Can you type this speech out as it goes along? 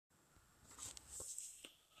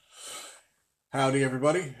Howdy,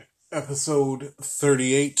 everybody. Episode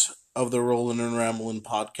 38 of the Rollin' and Ramblin'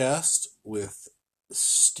 podcast with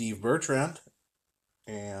Steve Bertrand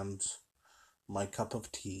and my cup of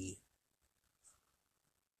tea.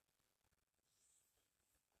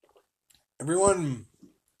 Everyone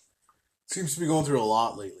seems to be going through a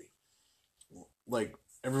lot lately. Like,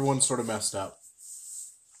 everyone's sort of messed up,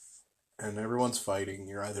 and everyone's fighting.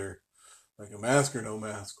 You're either like a mask or no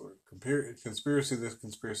mask, or conspiracy this,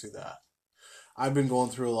 conspiracy that. I've been going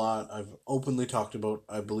through a lot. I've openly talked about,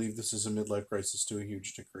 I believe this is a midlife crisis to a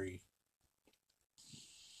huge degree.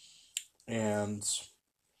 And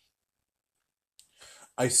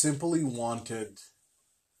I simply wanted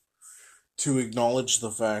to acknowledge the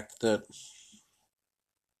fact that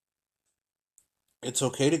it's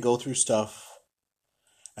okay to go through stuff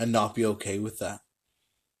and not be okay with that.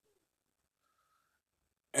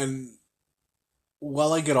 And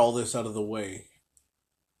while I get all this out of the way,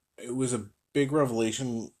 it was a big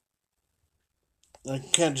revelation. I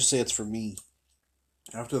can't just say it's for me.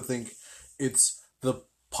 I have to think it's the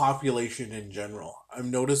population in general.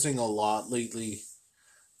 I'm noticing a lot lately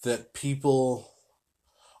that people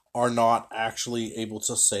are not actually able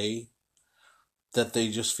to say that they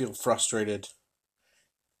just feel frustrated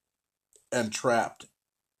and trapped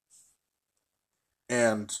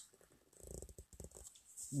and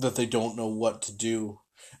that they don't know what to do.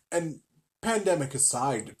 And pandemic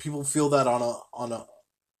aside, people feel that on a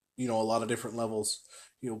a lot of different levels.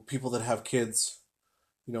 People that have kids,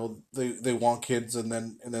 they want kids, and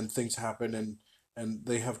then things happen, and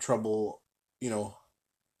they have trouble, you know,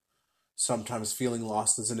 sometimes feeling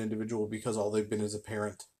lost as an individual because all they've been is a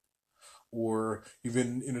parent. Or you've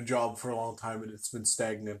been in a job for a long time and it's been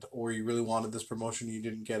stagnant, or you really wanted this promotion and you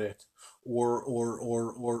didn't get it, or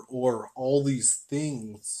all these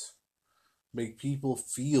things make people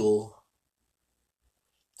feel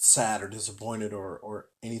sad or disappointed or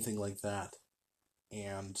anything like that.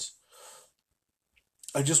 And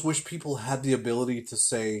I just wish people had the ability to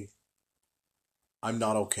say, I'm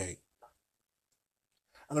not okay.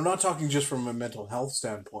 And I'm not talking just from a mental health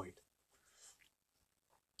standpoint.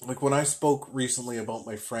 Like when I spoke recently about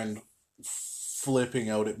my friend flipping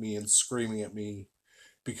out at me and screaming at me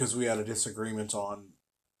because we had a disagreement on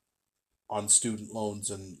student loans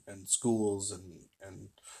and schools and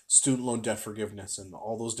student loan debt forgiveness and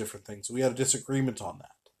all those different things. We had a disagreement on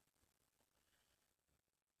that.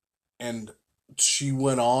 And she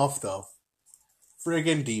went off the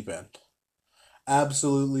friggin' deep end.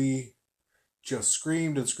 Absolutely just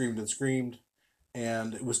screamed and screamed and screamed.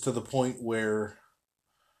 And it was to the point where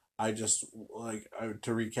to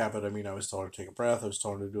recap it, I mean, I was telling her to take a breath, I was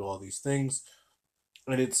telling her to do all these things.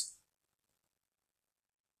 And it's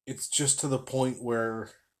just to the point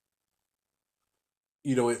where,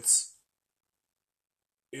 you know, it's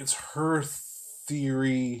her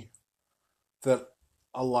theory that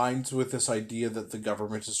aligns with this idea that the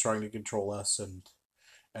government is trying to control us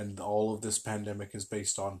and all of this pandemic is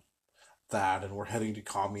based on that, and we're heading to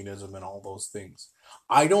communism and all those things.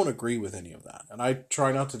 I don't agree with any of that, and I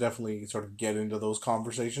try not to definitely sort of get into those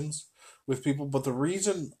conversations with people, but the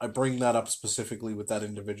reason I bring that up specifically with that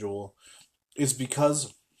individual is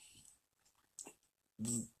because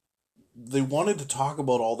they wanted to talk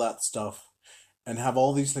about all that stuff and have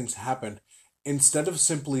all these things happen instead of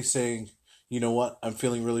simply saying, you know what, I'm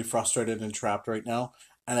feeling really frustrated and trapped right now,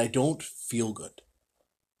 and I don't feel good,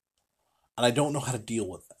 and I don't know how to deal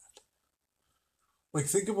with that. Like,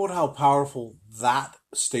 think about how powerful that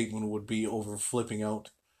statement would be over flipping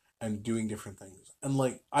out and doing different things. And,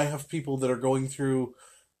 like, I have people that are going through,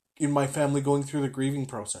 in my family, going through the grieving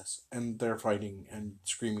process, and they're fighting and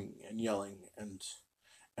screaming and yelling,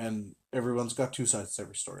 and everyone's got two sides to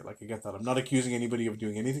every story. Like, I get that. I'm not accusing anybody of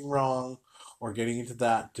doing anything wrong or getting into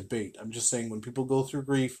that debate. I'm just saying when people go through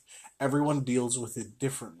grief, everyone deals with it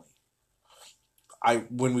differently.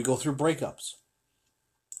 When we go through breakups,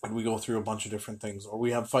 and we go through a bunch of different things, or we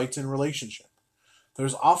have fights in relationship.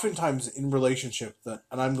 There's oftentimes in relationship that,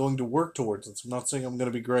 and I'm going to work towards this. I'm not saying I'm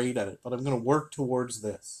going to be great at it, but I'm going to work towards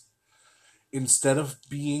this. Instead of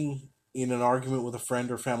being in an argument with a friend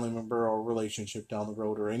or family member or relationship down the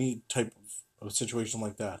road or any type of situation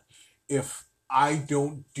like that, if I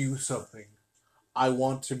don't do something, I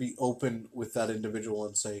want to be open with that individual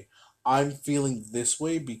and say, I'm feeling this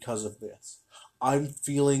way because of this. I'm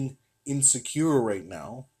feeling insecure right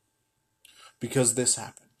now because this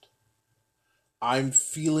happened. I'm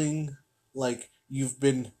feeling like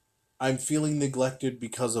I'm feeling neglected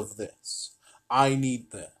because of this. I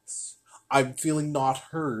need this. I'm feeling not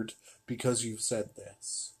heard because you've said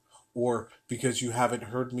this. or because you haven't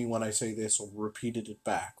heard me when I say this or repeated it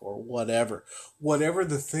back or whatever. Whatever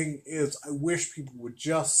the thing is, I wish people would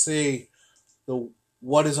just say the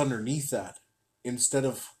what is underneath that instead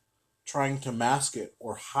of trying to mask it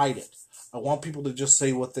or hide it. I want people to just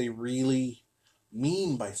say what they really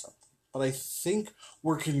mean by something. But I think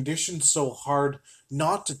we're conditioned so hard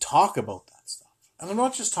not to talk about that stuff. And I'm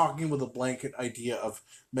not just talking with a blanket idea of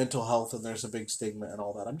mental health and there's a big stigma and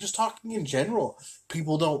all that. I'm just talking in general.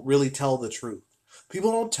 People don't really tell the truth.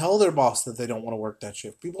 People don't tell their boss that they don't want to work that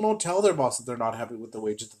shift. People don't tell their boss that they're not happy with the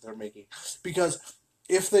wages that they're making. Because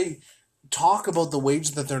if they talk about the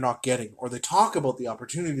wage that they're not getting or they talk about the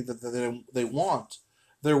opportunity that they want,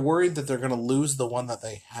 they're worried that they're going to lose the one that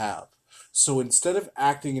they have. So instead of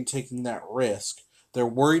acting and taking that risk, they're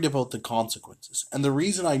worried about the consequences. And the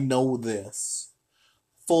reason I know this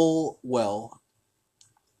full well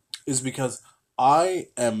is because I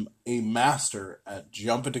am a master at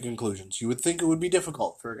jumping to conclusions. You would think it would be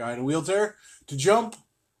difficult for a guy in a wheelchair to jump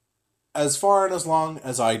as far and as long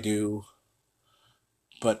as I do,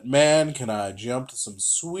 but man, can I jump to some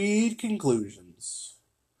sweet conclusions.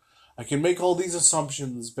 I can make all these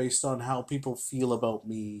assumptions based on how people feel about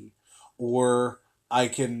me, or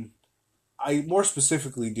I more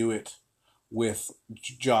specifically do it with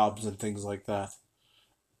jobs and things like that.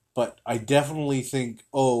 But I definitely think,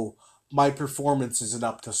 oh, my performance isn't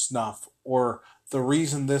up to snuff, or the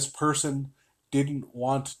reason this person didn't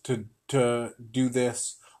want to do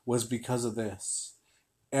this was because of this.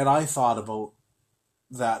 And I thought about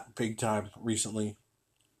that big time recently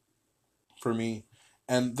for me.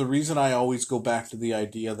 And the reason I always go back to the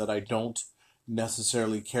idea that I don't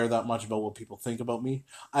necessarily care that much about what people think about me,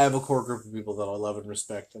 I have a core group of people that I love and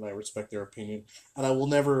respect, and I respect their opinion. And I will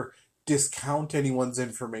never discount anyone's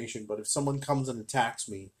information, but if someone comes and attacks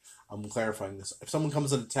me, I'm clarifying this. If someone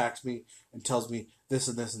comes and attacks me and tells me this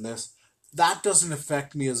and this and this, that doesn't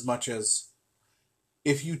affect me as much as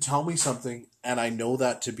if you tell me something and I know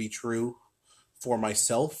that to be true for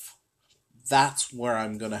myself, that's where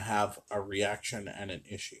I'm going to have a reaction and an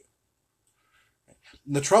issue.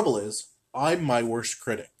 And the trouble is, I'm my worst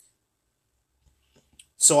critic.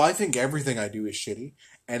 So I think everything I do is shitty,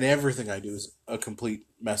 and everything I do is a complete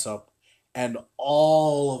mess up, and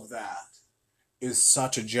all of that is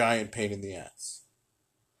such a giant pain in the ass.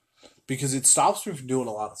 Because it stops me from doing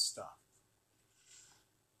a lot of stuff.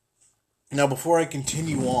 Now, before I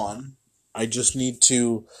continue on, I just need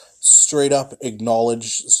to straight up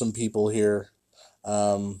acknowledge some people here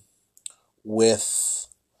with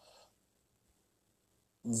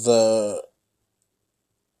the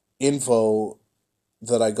info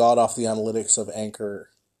that I got off the analytics of Anchor.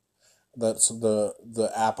 That's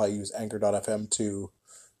the app I use, Anchor.fm, to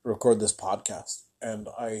record this podcast. And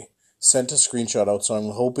I sent a screenshot out, so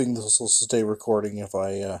I'm hoping this will stay recording if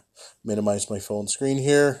I minimize my phone screen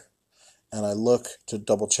here. And I look to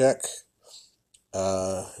double check.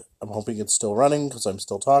 I'm hoping it's still running because I'm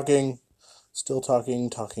still talking. Still talking.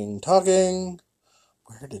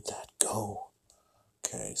 Where did that go?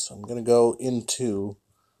 Okay, so I'm going to go into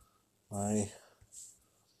my...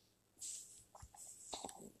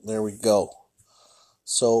 There we go.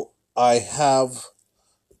 So I have,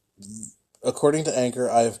 according to Anchor,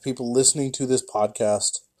 I have people listening to this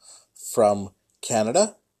podcast from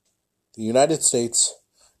Canada, the United States,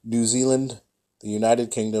 New Zealand, the United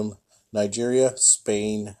Kingdom, Nigeria,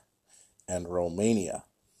 Spain, and Romania.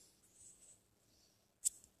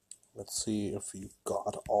 Let's see if you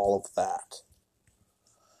got all of that.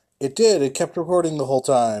 It did. It kept recording the whole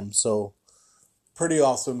time, so pretty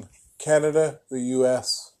awesome. Canada, the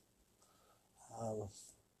U.S.,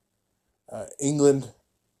 England,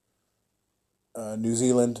 New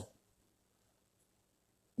Zealand,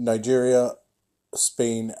 Nigeria,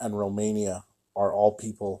 Spain, and Romania are all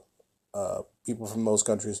people from those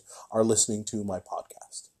countries are listening to my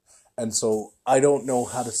podcast. And so I don't know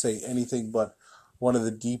how to say anything but one of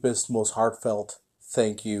the deepest, most heartfelt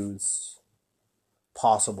thank yous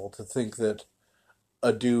possible, to think that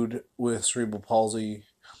a dude with cerebral palsy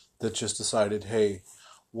that just decided, hey,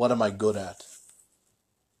 what am I good at?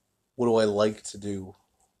 What do I like to do?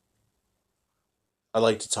 I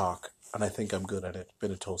like to talk, and I think I'm good at it.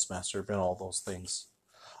 Been a Toastmaster, been all those things.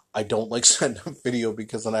 I don't like sending a video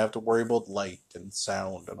because then I have to worry about light and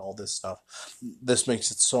sound and all this stuff. This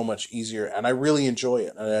makes it so much easier, and I really enjoy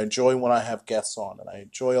it. And I enjoy when I have guests on, and I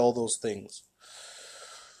enjoy all those things.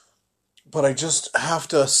 But I just have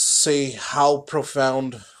to say how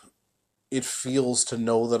profound it feels to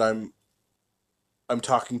know that I'm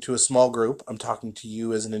talking to a small group. I'm talking to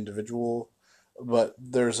you as an individual, but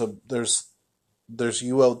there's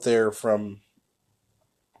you out there from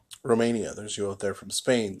Romania. There's you out there from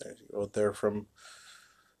Spain. There's you out there from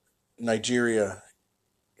Nigeria,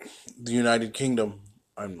 the United Kingdom.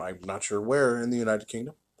 I'm not sure where in the United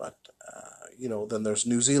Kingdom, but then there's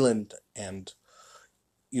New Zealand and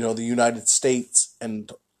the United States,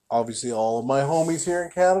 and obviously all of my homies here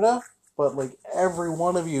in Canada. But like every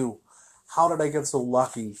one of you, how did I get so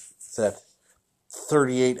lucky that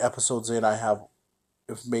 38 episodes in I have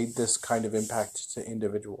made this kind of impact to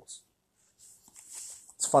individuals?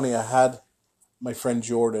 It's funny, I had my friend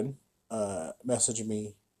Jordan message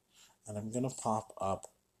me, and I'm gonna pop up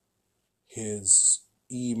his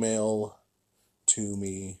email to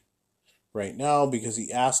me right now because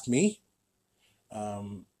he asked me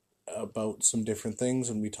about some different things,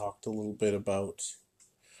 and we talked a little bit about.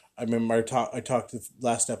 I remember I talked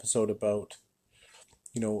last episode about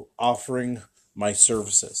offering my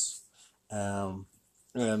services, um,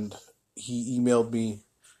 and he emailed me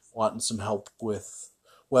wanting some help with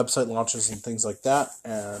website launches and things like that.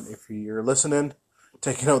 And if you're listening,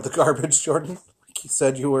 taking out the garbage, Jordan, like he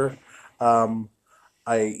said you were, I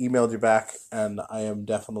emailed you back, and I am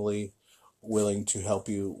definitely willing to help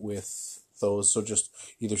you with those. So just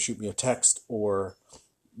either shoot me a text or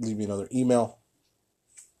leave me another email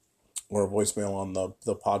or a voicemail on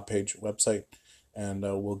the pod page website, and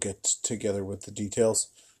we'll get together with the details,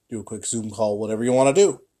 do a quick Zoom call, whatever you want to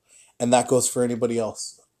do. And that goes for anybody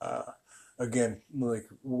else. Again, like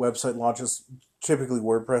website launches, typically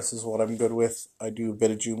WordPress is what I'm good with. I do a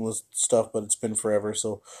bit of Joomla stuff, but it's been forever.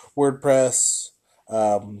 So WordPress,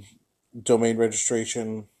 domain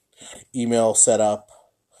registration, email setup,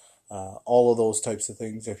 all of those types of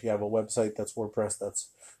things. If you have a website that's WordPress that's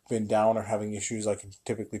been down or having issues, I can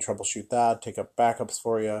typically troubleshoot that, take up backups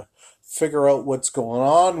for you, figure out what's going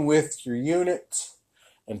on with your unit,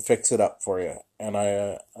 and fix it up for you. And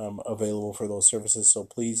I am available for those services. So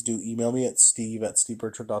please do email me at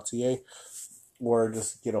steve@stevebertrand.ca, or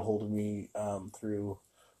just get a hold of me through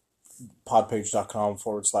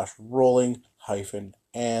podpage.com/rolling hyphen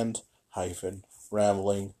and hyphen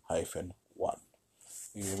rambling hyphen one.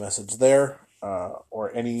 Leave me a message there,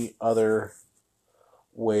 or any other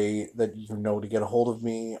way that you know to get a hold of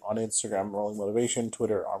me on Instagram, Rolling Motivation,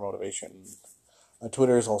 Twitter, R Motivation.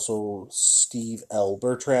 Twitter is also Steve L.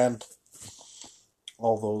 Bertrand.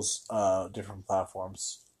 All those different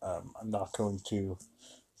platforms. I'm not going to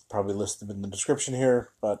probably list them in the description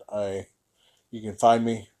here, but you can find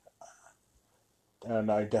me,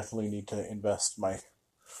 and I definitely need to invest my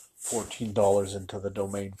 $14 into the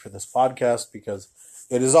domain for this podcast because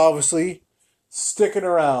it is obviously sticking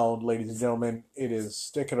around, ladies and gentlemen. It is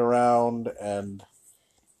sticking around, and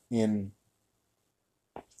in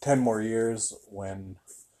 10 more years, when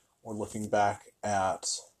we're looking back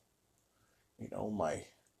at, my,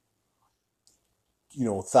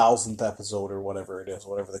 1000th episode or whatever it is,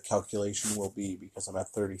 whatever the calculation will be, because I'm at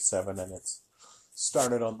 37 and it's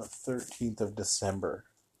started on the 13th of December,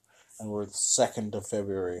 and we're the 2nd of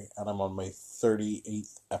February, and I'm on my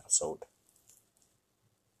 38th episode.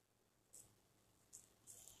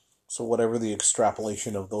 So whatever the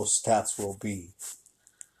extrapolation of those stats will be,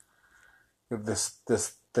 this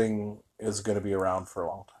thing is going to be around for a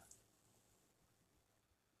long time.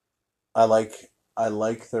 I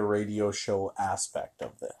like the radio show aspect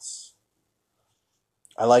of this.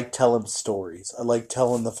 I like telling stories. I like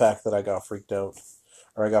telling the fact that I got freaked out,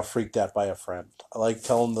 or I got freaked at by a friend. I like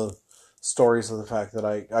telling the stories of the fact that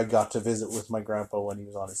I got to visit with my grandpa when he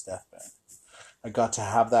was on his deathbed. I got to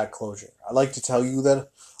have that closure. I like to tell you that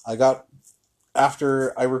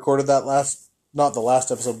after I recorded that not the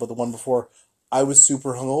last episode, but the one before, I was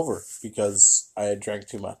super hungover because I had drank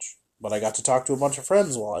too much. But I got to talk to a bunch of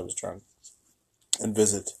friends while I was drunk and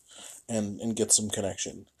visit and get some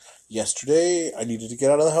connection. Yesterday, I needed to get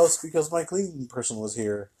out of the house because my cleaning person was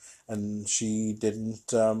here, and she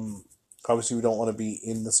didn't. Obviously, we don't want to be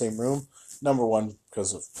in the same room. Number one,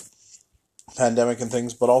 because of pandemic and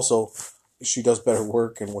things, but also she does better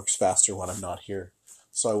work and works faster when I'm not here.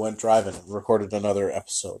 So I went driving and recorded another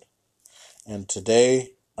episode. And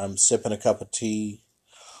today, I'm sipping a cup of tea,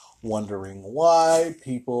 wondering why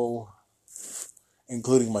people,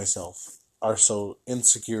 including myself, are so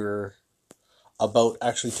insecure about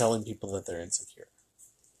actually telling people that they're insecure.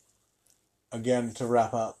 Again, to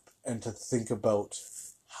wrap up and to think about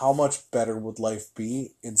how much better would life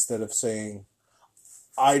be instead of saying,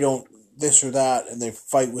 I don't this or that, and they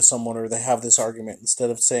fight with someone or they have this argument, instead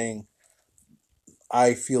of saying,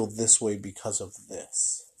 I feel this way because of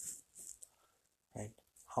this. Right?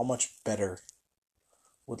 How much better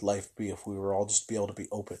would life be if we were all just be able to be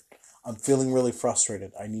open? I'm feeling really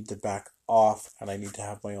frustrated. I need to back off, and I need to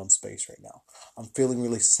have my own space right now. I'm feeling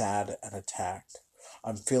really sad and attacked.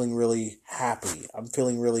 I'm feeling really happy. I'm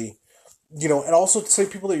feeling really, and also say to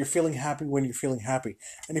people that you're feeling happy when you're feeling happy.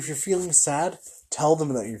 And if you're feeling sad, tell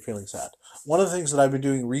them that you're feeling sad. One of the things that I've been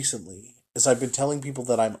doing recently is I've been telling people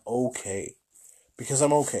that I'm okay. Because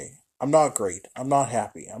I'm okay. I'm not great. I'm not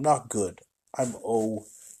happy. I'm not good. I'm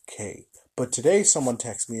okay. But today someone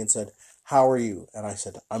texted me and said, "How are you?" And I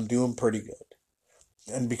said, "I'm doing pretty good."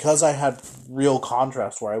 And because I had real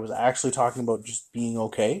contrast where I was actually talking about just being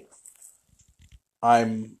okay,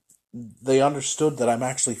 I'm they understood that I'm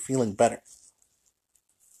actually feeling better.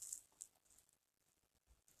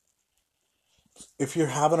 If you're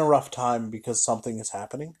having a rough time because something is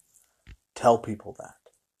happening, tell people that.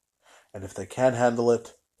 And if they can't handle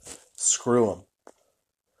it, screw them.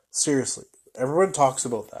 Seriously. Everyone talks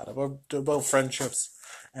about that, about friendships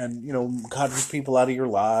and, cutting people out of your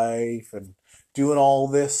life and doing all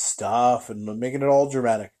this stuff and making it all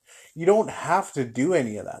dramatic. You don't have to do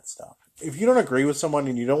any of that stuff. If you don't agree with someone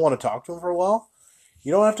and you don't want to talk to them for a while,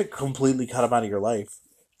 you don't have to completely cut them out of your life.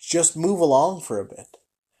 Just move along for a bit.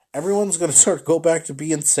 Everyone's going to start to go back to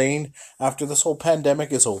being sane after this whole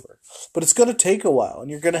pandemic is over. But it's going to take a while,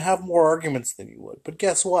 and you're going to have more arguments than you would. But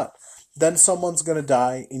guess what? Then someone's going to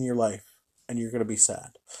die in your life, and you're going to be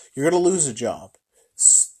sad. You're going to lose a job.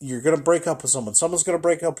 You're going to break up with someone. Someone's going to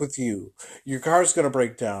break up with you. Your car's going to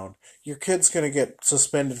break down. Your kid's going to get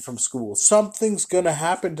suspended from school. Something's going to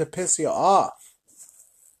happen to piss you off.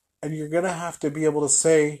 And you're going to have to be able to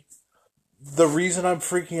say, the reason I'm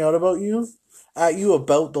freaking out at you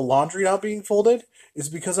about the laundry not being folded is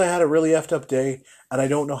because I had a really effed up day and I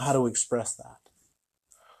don't know how to express that.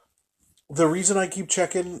 The reason I keep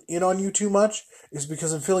checking in on you too much is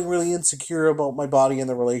because I'm feeling really insecure about my body and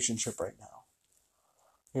the relationship right now.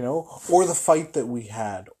 Or the fight that we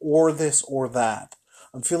had, or this or that.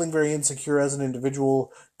 I'm feeling very insecure as an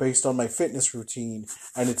individual based on my fitness routine,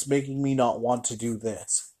 and it's making me not want to do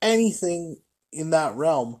this. Anything in that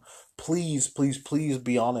realm, please, please, please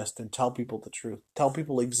be honest and tell people the truth. Tell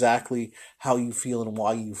people exactly how you feel and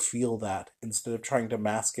why you feel that, instead of trying to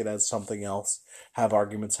mask it as something else. Have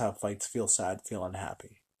arguments, have fights, feel sad, feel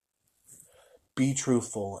unhappy. Be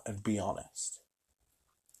truthful and be honest.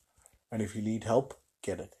 And if you need help,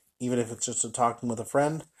 get it. Even if it's just talking with a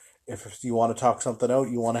friend, if you want to talk something out,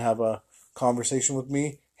 you want to have a conversation with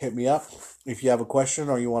me, hit me up. If you have a question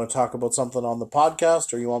or you want to talk about something on the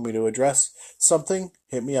podcast or you want me to address something,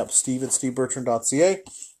 hit me up, steve@stevebertrand.ca,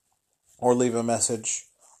 or leave a message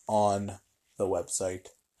on the website.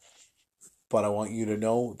 But I want you to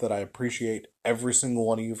know that I appreciate every single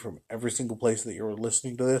one of you from every single place that you're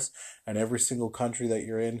listening to this and every single country that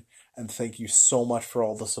you're in. And thank you so much for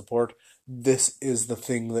all the support. This is the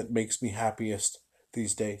thing that makes me happiest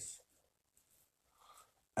these days.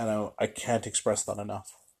 And I can't express that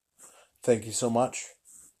enough. Thank you so much.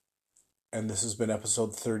 And this has been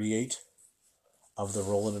episode 38 of the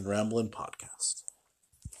Rollin' and Ramblin' podcast.